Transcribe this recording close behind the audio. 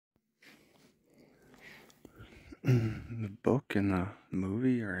The book and the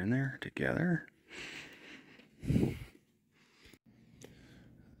movie are in there together.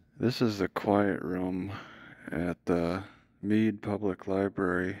 This is the quiet room at the Mead Public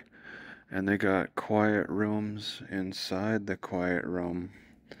Library, and they got quiet rooms inside the quiet room.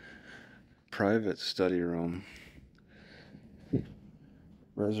 Private study room.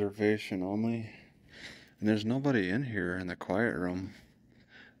 Reservation only. And there's nobody in here in the quiet room.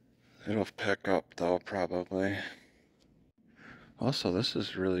 It'll pick up though, probably. Also, this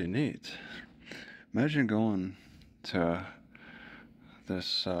is really neat. Imagine going to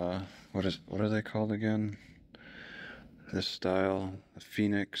this, what are they called again? This style, the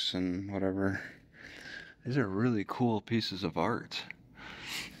Phoenix and whatever. These are really cool pieces of art.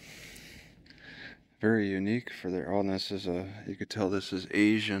 Very unique for their, oh, and this is you could tell this is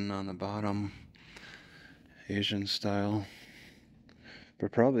Asian on the bottom. Asian style.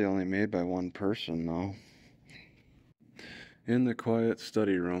 But probably only made by one person though. In the quiet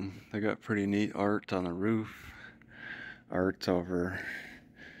study room, they got pretty neat art on the roof. Art over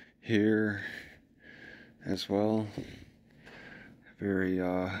here as well. Very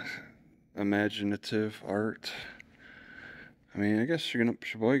imaginative art. I mean, I guess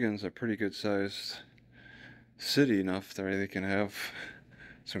Sheboygan's a pretty good sized city enough that they can have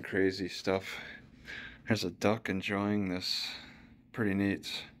some crazy stuff. There's a duck enjoying this pretty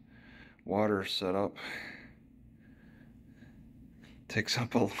neat water setup. Takes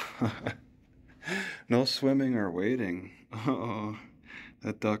up a no swimming or wading. Uh-oh.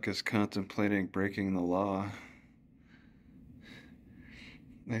 That duck is contemplating breaking the law.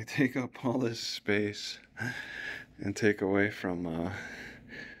 They take up all this space and take away from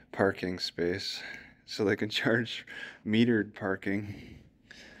parking space so they can charge metered parking.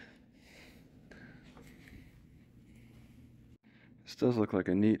 This does look like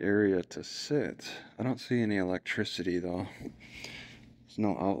a neat area to sit. I don't see any electricity though. There's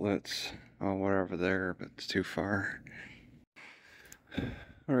no outlets. Oh, whatever there, but it's too far.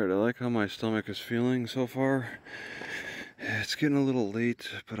 Alright, I like how my stomach is feeling so far. It's getting a little late,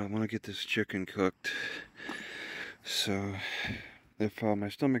 but I want to get this chicken cooked. So, if my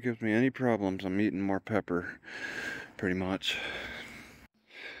stomach gives me any problems, I'm eating more pepper, pretty much.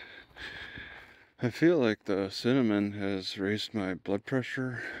 I feel like the cinnamon has raised my blood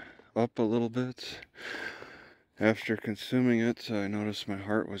pressure up a little bit. After consuming it, I noticed my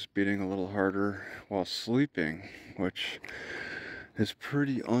heart was beating a little harder while sleeping, which is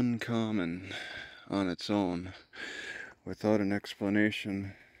pretty uncommon on its own, without an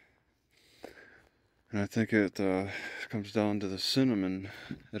explanation. And I think it comes down to the cinnamon.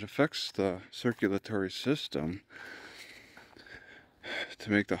 It affects the circulatory system. To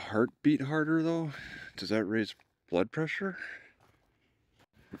make the heart beat harder though, does that raise blood pressure?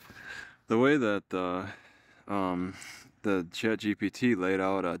 The way that the ChatGPT laid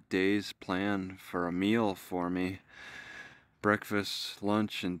out a day's plan for a meal for me, breakfast,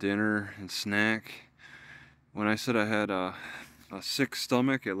 lunch, and dinner, and snack. When I said I had a sick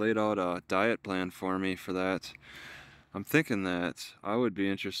stomach, it laid out a diet plan for me for that. I'm thinking that I would be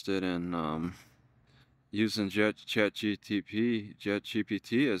interested in using ChatGPT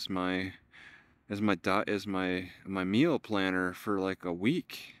as my meal planner for like a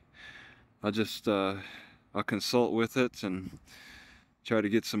week. I'll consult with it and try to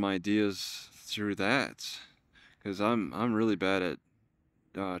get some ideas through that, because I'm really bad at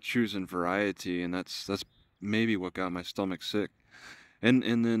choosing variety, and that's maybe what got my stomach sick. And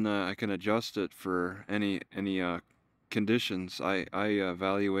then I can adjust it for any conditions. I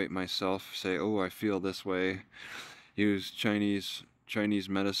evaluate myself, say, oh, I feel this way, use Chinese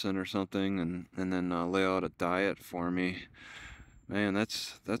medicine or something, and then lay out a diet for me. Man,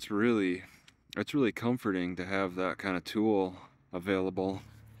 that's really comforting to have that kind of tool available.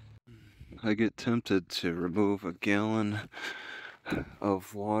 I get tempted to remove a gallon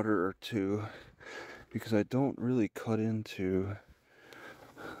of water or two because I don't really cut into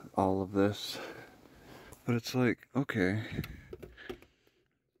all of this. But it's like, okay,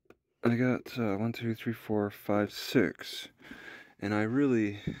 I got 1, 2, 3, 4, 5, 6, and I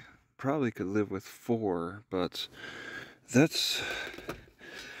really probably could live with 4, but that's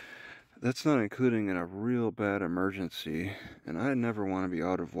not including in a real bad emergency, and I never want to be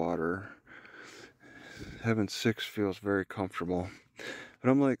out of water. Having 6 feels very comfortable. But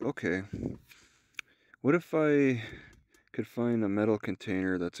I'm like, okay, what if I could find a metal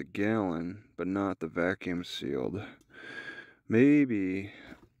container that's a gallon, but not the vacuum sealed? Maybe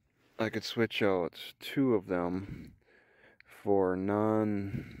I could switch out 2 of them for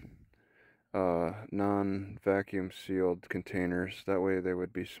non-vacuum sealed containers. That way they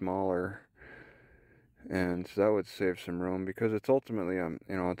would be smaller. and that would save some room, because it's ultimately you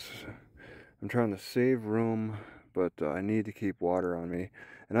know, I'm trying to save room, but I need to keep water on me,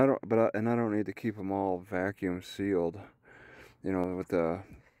 and I don't need to keep them all vacuum sealed, you know, with the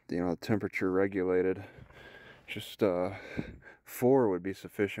temperature regulated. Just 4 would be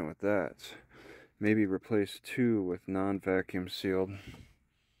sufficient with that. Maybe replace 2 with non-vacuum sealed.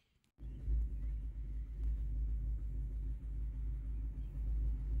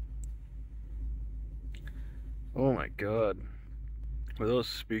 Oh my god. Were those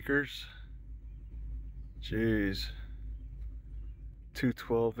speakers? Jeez. 2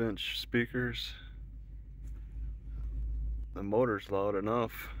 12-inch speakers. The motor's loud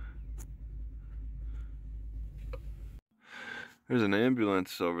enough. There's an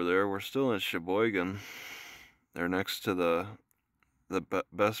ambulance over there. We're still in Sheboygan. They're next to the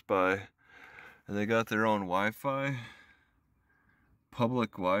Best Buy, and they got their own Wi-Fi,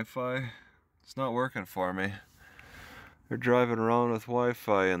 public Wi-Fi. It's not working for me. They're driving around with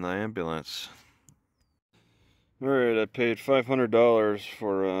Wi-Fi in the ambulance. Alright, I paid $500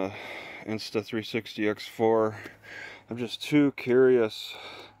 for Insta360 X4. I'm just too curious.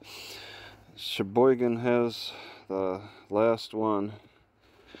 Sheboygan has the last one.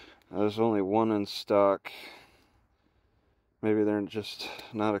 There's only one in stock. Maybe they're just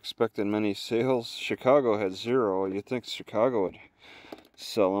not expecting many sales. Chicago had 0. You'd think Chicago would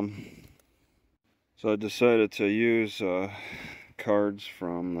sell them. So I decided to use cards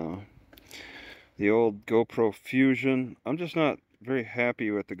from the old GoPro Fusion. I'm just not very happy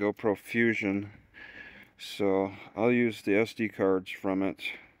with the GoPro Fusion, so I'll use the SD cards from it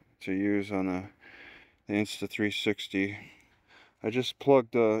to use on the Insta360. I just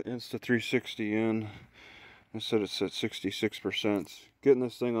plugged Insta360 in. I said it's at 66%. Getting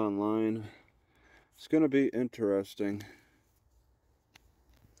this thing online, it's going to be interesting.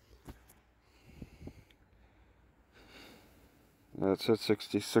 It's at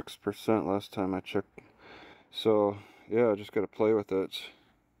 66% last time I checked. So yeah, I just got to play with it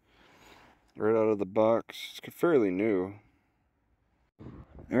right out of the box. It's fairly new.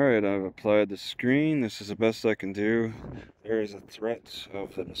 Alright, I've applied the screen. This is the best I can do. There is a threat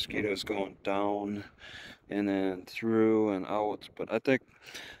of the mosquitoes going down and then through and out, but I think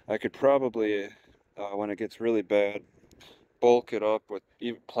I could probably, when it gets really bad, bulk it up with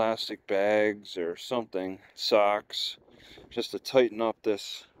even plastic bags or something, socks, just to tighten up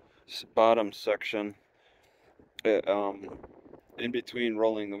this bottom section in between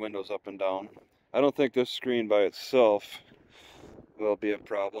rolling the windows up and down. I don't think this screen by itself will be a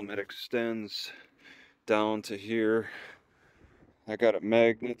problem. It extends down to here. I got it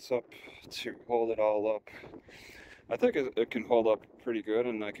magnets up to hold it all up. I think it can hold up pretty good,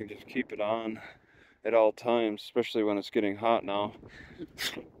 and I can just keep it on at all times, especially when it's getting hot now.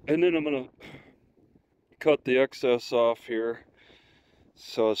 And then I'm gonna cut the excess off here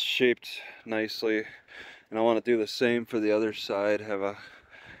so it's shaped nicely, and I want to do the same for the other side, have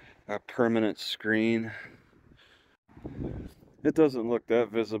a permanent screen. It doesn't look that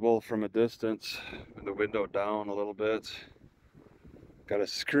visible from a distance with the window down a little bit. Got a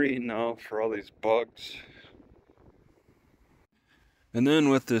screen now for all these bugs. And then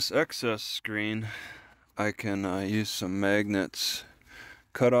with this excess screen, I can use some magnets,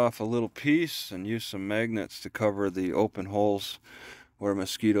 cut off a little piece and use some magnets to cover the open holes where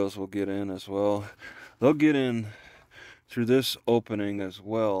mosquitoes will get in as well. They'll get in through this opening as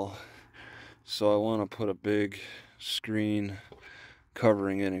well, so I want to put a big screen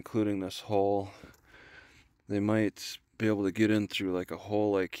covering it, including this hole. They might be able to get in through like a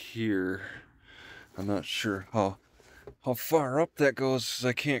hole like here. I'm not sure how far up that goes, 'cause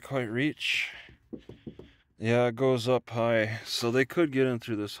I can't quite reach. Yeah, it goes up high, so they could get in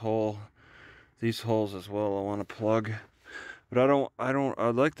through this hole, these holes as well. I want to plug, but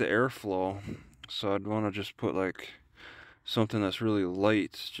I'd like the airflow, so I'd want to just put like something that's really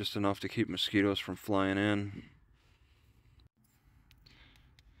light, just enough to keep mosquitoes from flying in.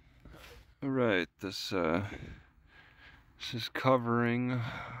 All right, this is covering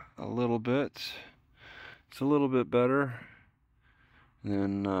a little bit. It's a little bit better.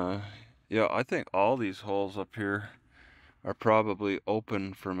 And then yeah, I think all these holes up here are probably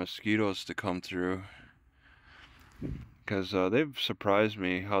open for mosquitoes to come through, because they've surprised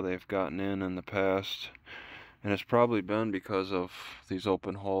me how they've gotten in the past, and it's probably been because of these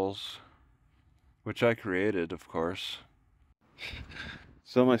open holes, which I created, of course.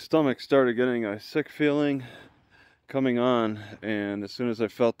 So my stomach started getting a sick feeling coming on, and as soon as I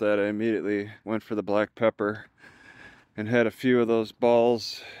felt that, I immediately went for the black pepper and had a few of those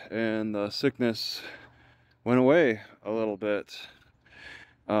balls, and the sickness went away a little bit.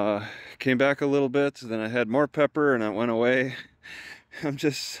 came back a little bit, then I had more pepper and it went away.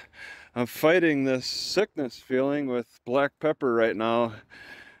 I'm fighting this sickness feeling with black pepper right now.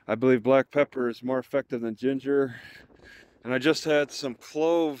 I believe black pepper is more effective than ginger. And I just had some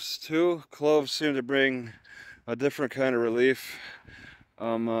cloves too. Cloves seem to bring a different kind of relief.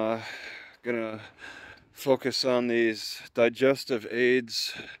 I'm gonna focus on these digestive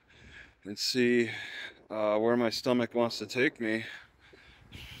aids and see where my stomach wants to take me.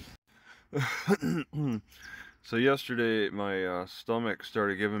 So yesterday my stomach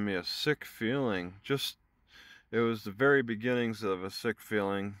started giving me a sick feeling. It was the very beginnings of a sick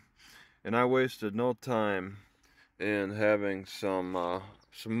feeling, and I wasted no time in having some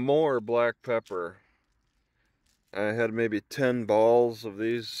more black pepper. I had maybe 10 balls of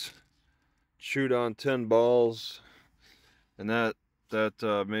these, chewed on 10 balls, and that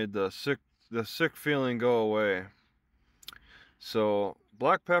made the sick feeling go away. So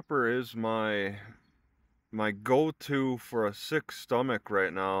black pepper is my go-to for a sick stomach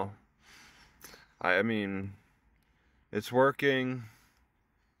right now. I mean, it's working,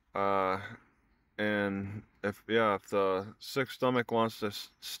 and if the sick stomach wants to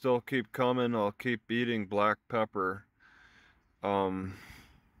still keep coming, I'll keep eating black pepper.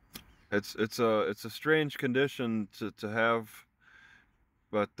 It's a strange condition to have,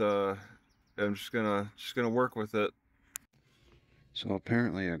 but I'm just gonna work with it. So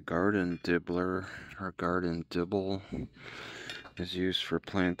apparently a garden dibbler or garden dibble is used for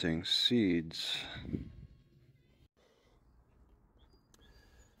planting seeds.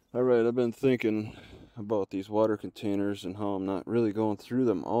 Alright, I've been thinking about these water containers and how I'm not really going through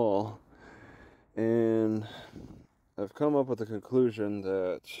them all. And I've come up with the conclusion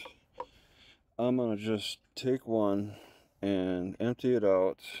that I'm gonna just take one and empty it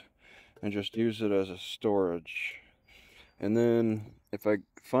out and just use it as a storage. And then if I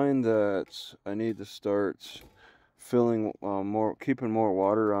find that I need to start filling keeping more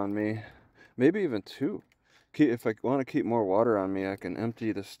water on me, maybe even two. If I want to keep more water on me, I can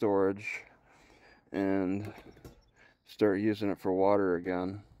empty the storage and start using it for water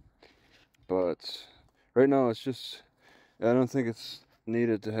again. But right now I don't think it's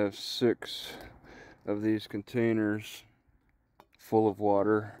needed to have 6 of these containers full of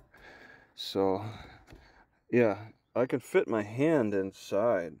water. So yeah, I can fit my hand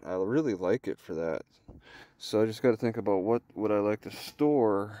inside. I really like it for that. So I just got to think about what would I like to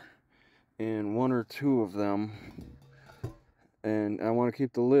store in 1 or 2 of them. And I want to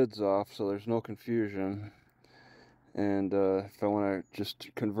keep the lids off so there's no confusion. And if I want to just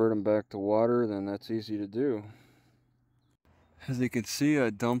convert them back to water, then that's easy to do. As you can see, I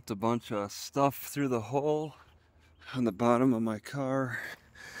dumped a bunch of stuff through the hole on the bottom of my car.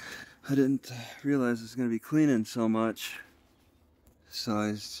 I didn't realize it's going to be cleaning so much. So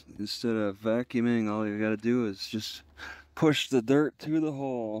instead of vacuuming, all you got to do is just push the dirt to the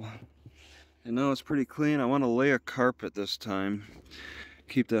hole. And now it's pretty clean. I want to lay a carpet this time.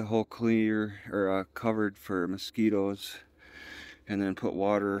 Keep that hole clear or covered for mosquitoes. And then put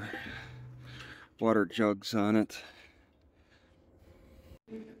water jugs on it.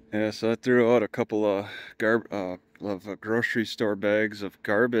 Yeah, so I threw out a couple of grocery store bags of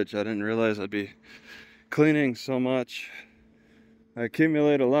garbage. I didn't realize I'd be cleaning so much. I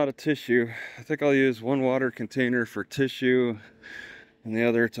accumulate a lot of tissue. I think I'll use 1 water container for tissue and the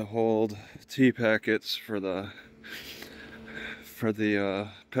other to hold tea packets for the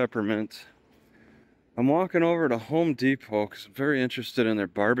peppermint. I'm walking over to Home Depot because I'm very interested in their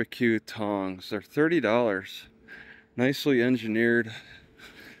barbecue tongs. They're $30, nicely engineered.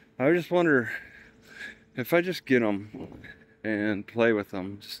 I just wonder if I just get them and play with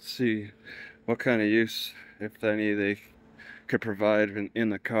them, just to see what kind of use, if any, they could provide in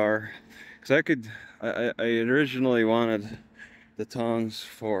the car. Because I originally wanted the tongs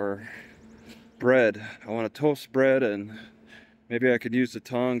for bread. I want to toast bread, and maybe I could use the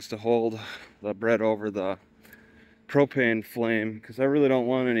tongs to hold the bread over the propane flame, because I really don't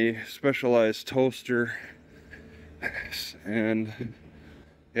want any specialized toaster. And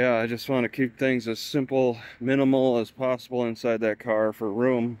yeah, I just want to keep things as simple, minimal as possible inside that car for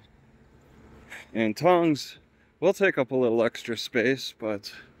room. And tongs will take up a little extra space,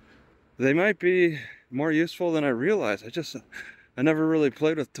 but they might be more useful than I realize. I never really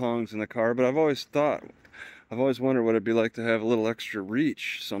played with tongs in the car, but I've always wondered what it'd be like to have a little extra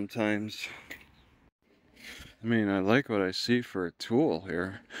reach sometimes. I mean, I like what I see for a tool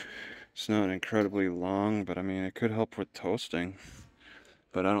here. It's not incredibly long, but I mean, it could help with toasting.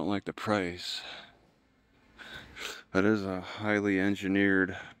 But I don't like the price. That is a highly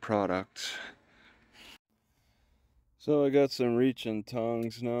engineered product. So I got some reaching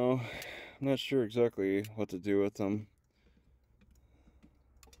tongs now. I'm not sure exactly what to do with them.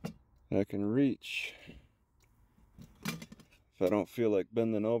 I can reach if I don't feel like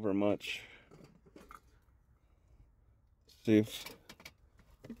bending over much. See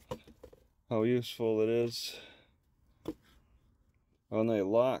how useful it is. When they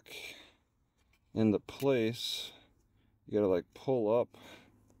lock into place, you gotta like pull up.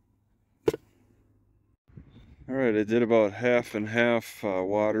 Alright, I did about half and half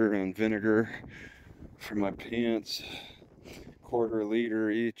water and vinegar for my pants. 1/4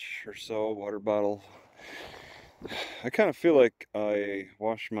 liter each or so, water bottle. I kind of feel like I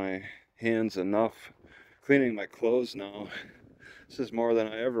wash my hands enough cleaning my clothes now. This is more than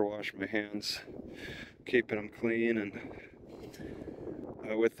I ever wash my hands, keeping them clean and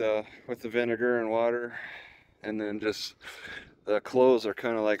with the vinegar and water, and then just the clothes are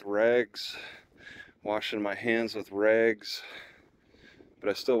kind of like rags. Washing my hands with rags, but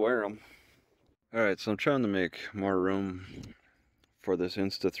I still wear them. All right, so I'm trying to make more room for this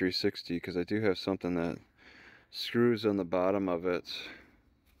Insta360 because I do have something that screws on the bottom of it.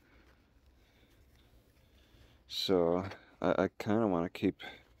 So I kind of want to keep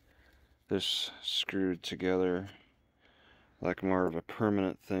this screwed together like more of a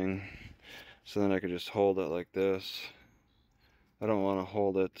permanent thing, so then I could just hold it like this. I don't want to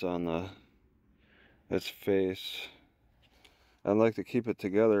hold it on its face. I'd like to keep it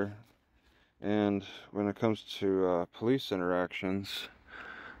together, and when it comes to police interactions,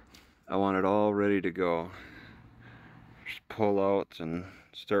 I want it all ready to go. Just pull out and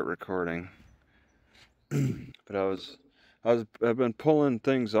start recording. But I've been pulling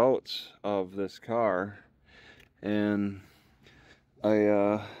things out of this car, and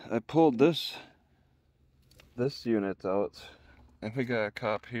I pulled this unit out. And we got a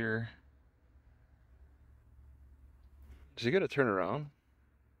cop here. Does he gotta turn around?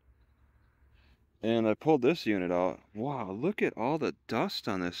 And I pulled this unit out. Wow, look at all the dust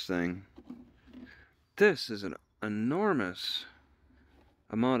on this thing. This is an enormous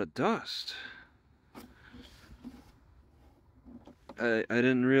amount of dust. I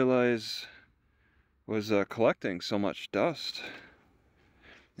didn't realize was collecting so much dust.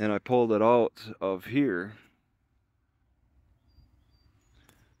 And I pulled it out of here.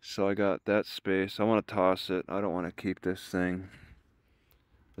 So I got that space. I want to toss it. I don't want to keep this thing.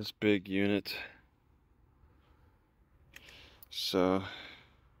 This big unit. So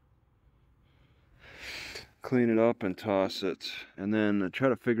clean it up and toss it. And then try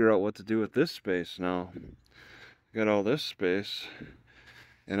to figure out what to do with this space now. Got all this space.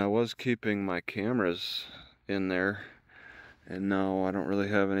 And I was keeping my cameras in there. And now I don't really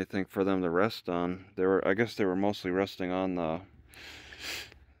have anything for them to rest on. I guess they were mostly resting on the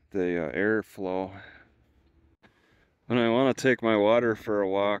airflow. When I want to take my water for a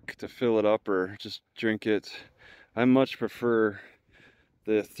walk to fill it up or just drink it, I much prefer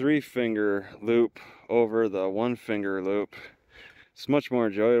the 3-finger loop over the 1-finger loop. It's much more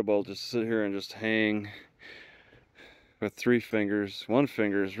enjoyable to sit here and just hang with 3 fingers. 1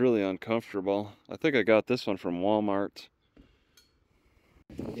 finger is really uncomfortable. I think I got this one from Walmart.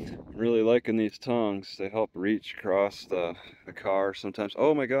 I'm really liking these tongs. They help reach across the car sometimes.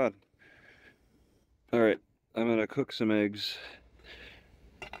 Oh my god. Alright, I'm gonna cook some eggs.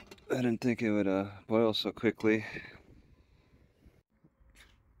 I didn't think it would boil so quickly.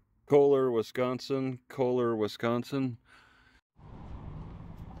 Kohler, Wisconsin. Kohler, Wisconsin.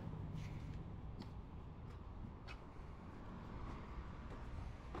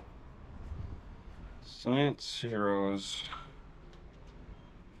 Science heroes.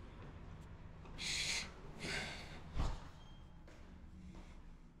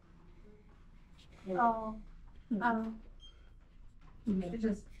 Oh, you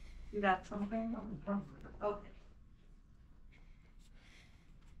just, you got something? Okay.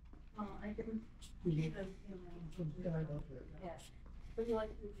 I didn't. Yeah. Would you like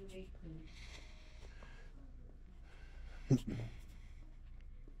to do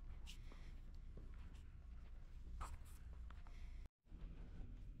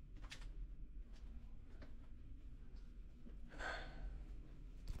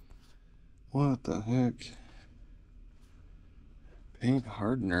What the heck? Paint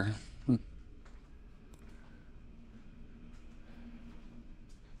hardener. All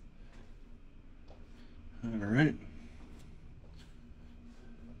right.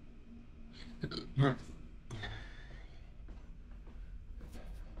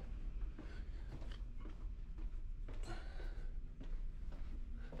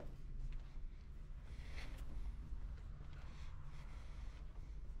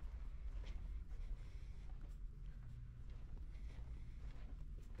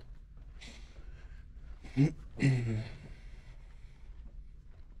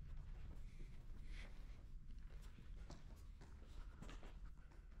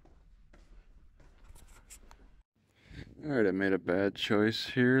 Alright, I made a bad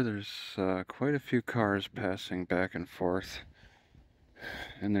choice here. There's quite a few cars passing back and forth.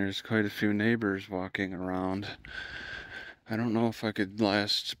 And there's quite a few neighbors walking around. I don't know if I could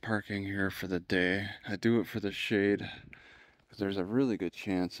last parking here for the day. I do it for the shade. There's a really good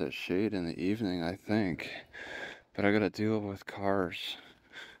chance at shade in the evening, I think. But I gotta deal with cars.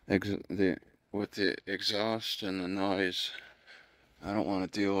 With the exhaust and the noise. I don't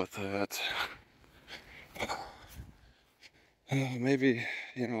want to deal with that. Maybe,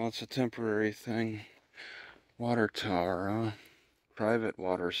 you know, it's a temporary thing. Water tower, huh? Private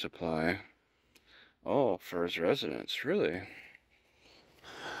water supply. Oh, for his residence, really?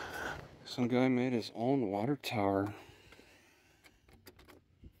 Some guy made his own water tower.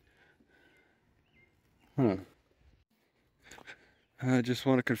 Huh. I just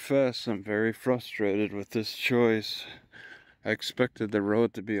want to confess, I'm very frustrated with this choice. I expected the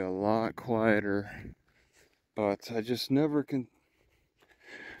road to be a lot quieter, but I just never can.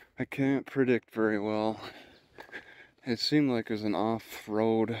 I can't predict very well. It seemed like it was an off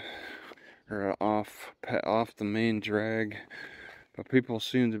road or off the main drag, but people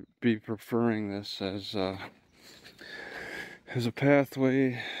seem to be preferring this as a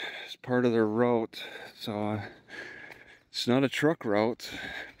pathway, as part of their route. So it's not a truck route,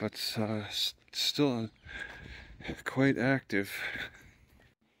 but still quite active.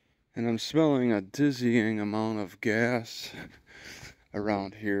 And I'm smelling a dizzying amount of gas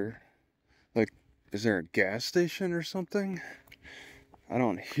around here. Like, is there a gas station or something? I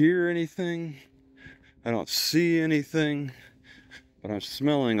don't hear anything. I don't see anything. But I'm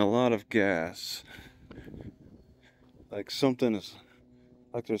smelling a lot of gas. Like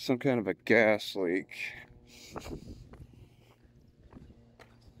there's some kind of a gas leak.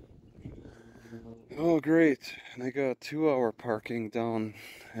 Oh, great. They got 2-hour parking down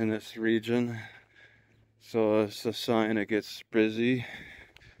in this region. So it's a sign it gets busy.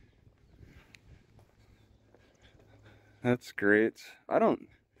 That's great.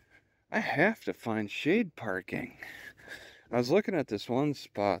 I have to find shade parking. I was looking at this one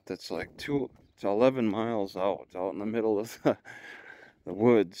spot that's like it's 11 miles out in the middle of the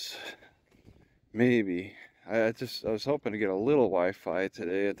woods. Maybe. I was hoping to get a little Wi-Fi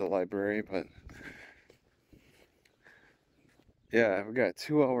today at the library, but yeah, we got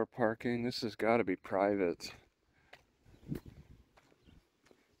 2-hour parking. This has got to be private.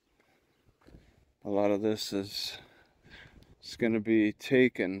 A lot of this is it's going to be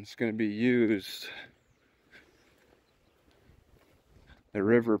taken. It's going to be used. The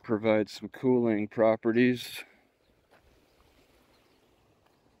river provides some cooling properties.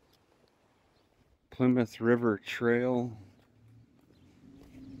 Plymouth River Trail.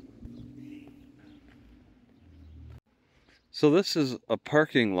 So this is a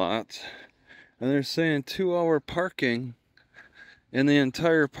parking lot, and they're saying 2-hour parking in the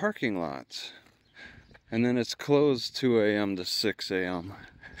entire parking lot. And then it's closed 2 a.m. to 6 a.m.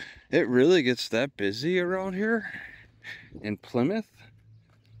 It really gets that busy around here in Plymouth?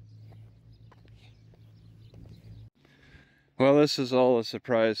 Well, this is all a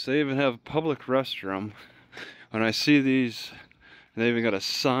surprise. They even have a public restroom. When I see these, they even got a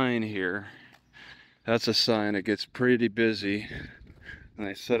sign here. That's a sign it gets pretty busy. And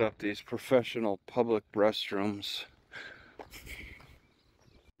they set up these professional public restrooms.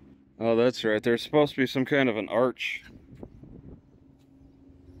 Oh, that's right. There's supposed to be some kind of an arch.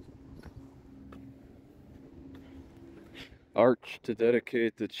 Arch to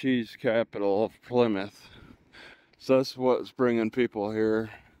dedicate the cheese capital of Plymouth. So that's what's bringing people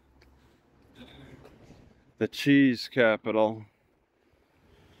here. The cheese capital.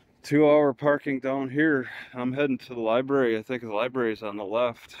 2-hour parking down here. I'm heading to the library. I think the library's on the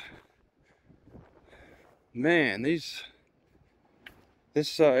left. Man, this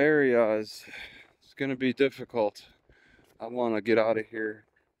area is going to be difficult. I want to get out of here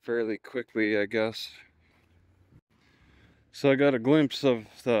fairly quickly, I guess. So I got a glimpse of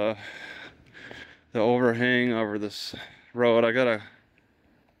the overhang over this road. I gotta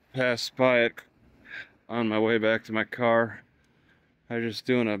pass by it on my way back to my car. I'm just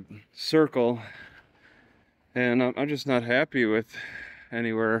doing a circle, and I'm just not happy with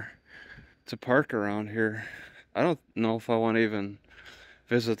anywhere to park around here. I don't know if I want to even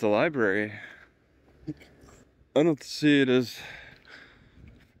visit the library. I don't see it as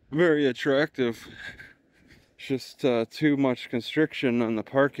very attractive. It's just too much constriction on the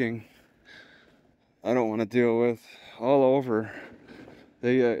parking I don't want to deal with all over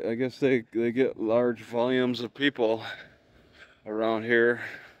I guess they get large volumes of people around here,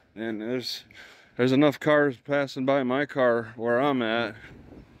 and there's enough cars passing by my car where I'm at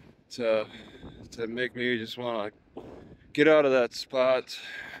to make me just want to get out of that spot.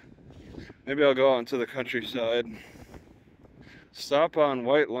 Maybe I'll go out into the countryside. Stop on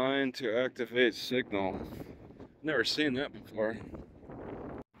white line to activate signal. Never seen that before.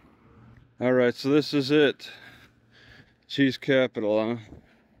 All right, so this is it. Cheese capital, huh?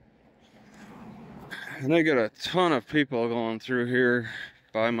 And I got a ton of people going through here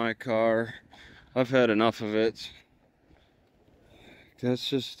by my car. I've had enough of it. That's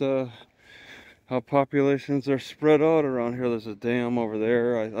just how populations are spread out around here. There's a dam over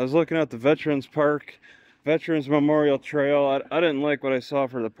there. I was looking at the Veterans Park, Veterans Memorial Trail. I didn't like what I saw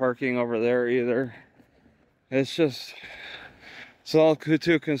for the parking over there either. It's all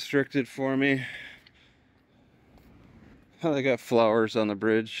too constricted for me. Oh, they got flowers on the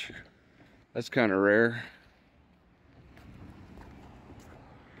bridge. That's kind of rare.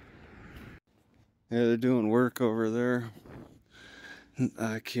 Yeah, they're doing work over there.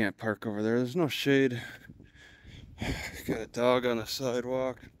 I can't park over there. There's no shade. Got a dog on the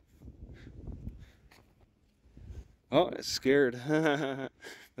sidewalk. Oh, it's scared. But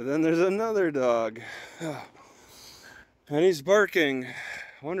then there's another dog. Oh. And he's barking.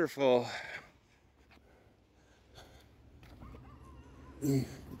 Wonderful. I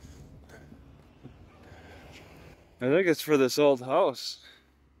think it's for this old house.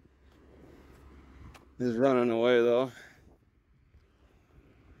 He's running away though.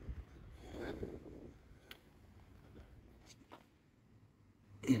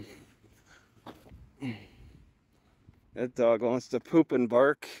 That dog wants to poop and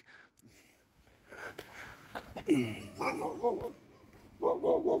bark.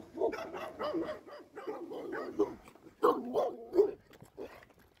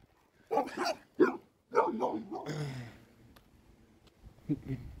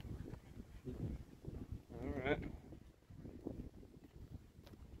 Alright.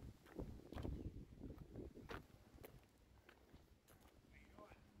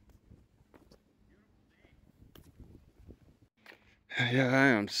 Yeah, I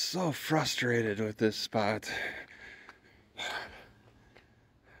am so frustrated with this spot.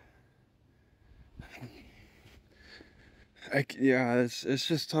 Yeah, it's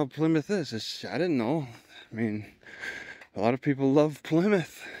just how Plymouth is. I didn't know. I mean, a lot of people love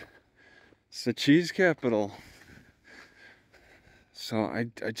Plymouth. It's the cheese capital. So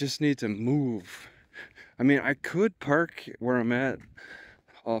I just need to move. I mean, I could park where I'm at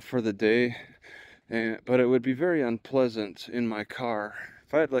for the day, but it would be very unpleasant in my car.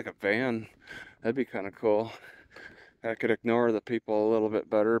 If I had like a van, that'd be kind of cool. I could ignore the people a little bit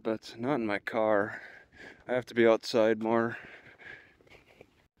better, but not in my car. I have to be outside more.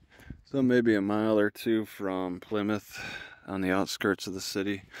 So maybe a mile or two from Plymouth, on the outskirts of the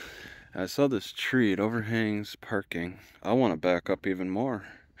city, I saw this tree. It overhangs parking. I want to back up even more.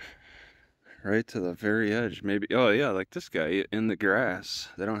 Right to the very edge. Maybe, oh yeah, like this guy in the grass.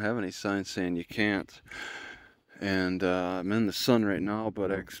 They don't have any signs saying you can't. And I'm in the sun right now,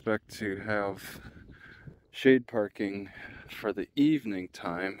 but I expect to have shade parking for the evening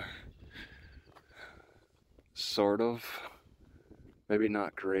time. Sort of. Maybe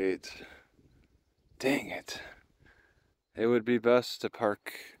not great. Dang it. It would be best to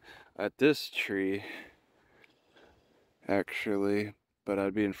park at this tree, actually, but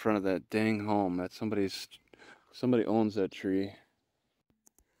I'd be in front of that dang home. That somebody owns that tree.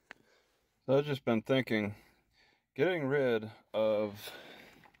 So I've just been thinking, getting rid of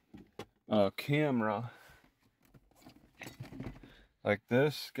a camera like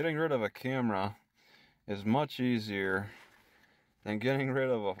this, getting rid of a camera is much easier than getting rid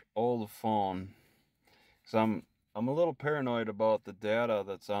of an old phone. Because I'm a little paranoid about the data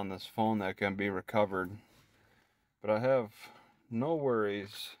that's on this phone that can be recovered. But I have no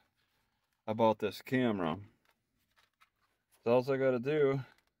worries about this camera. So all I gotta do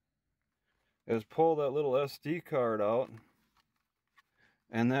is pull that little SD card out,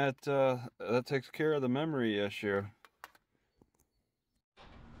 and that takes care of the memory issue.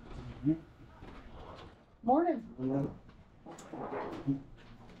 Morning. Morning.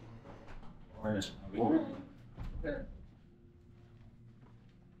 Morning. Good.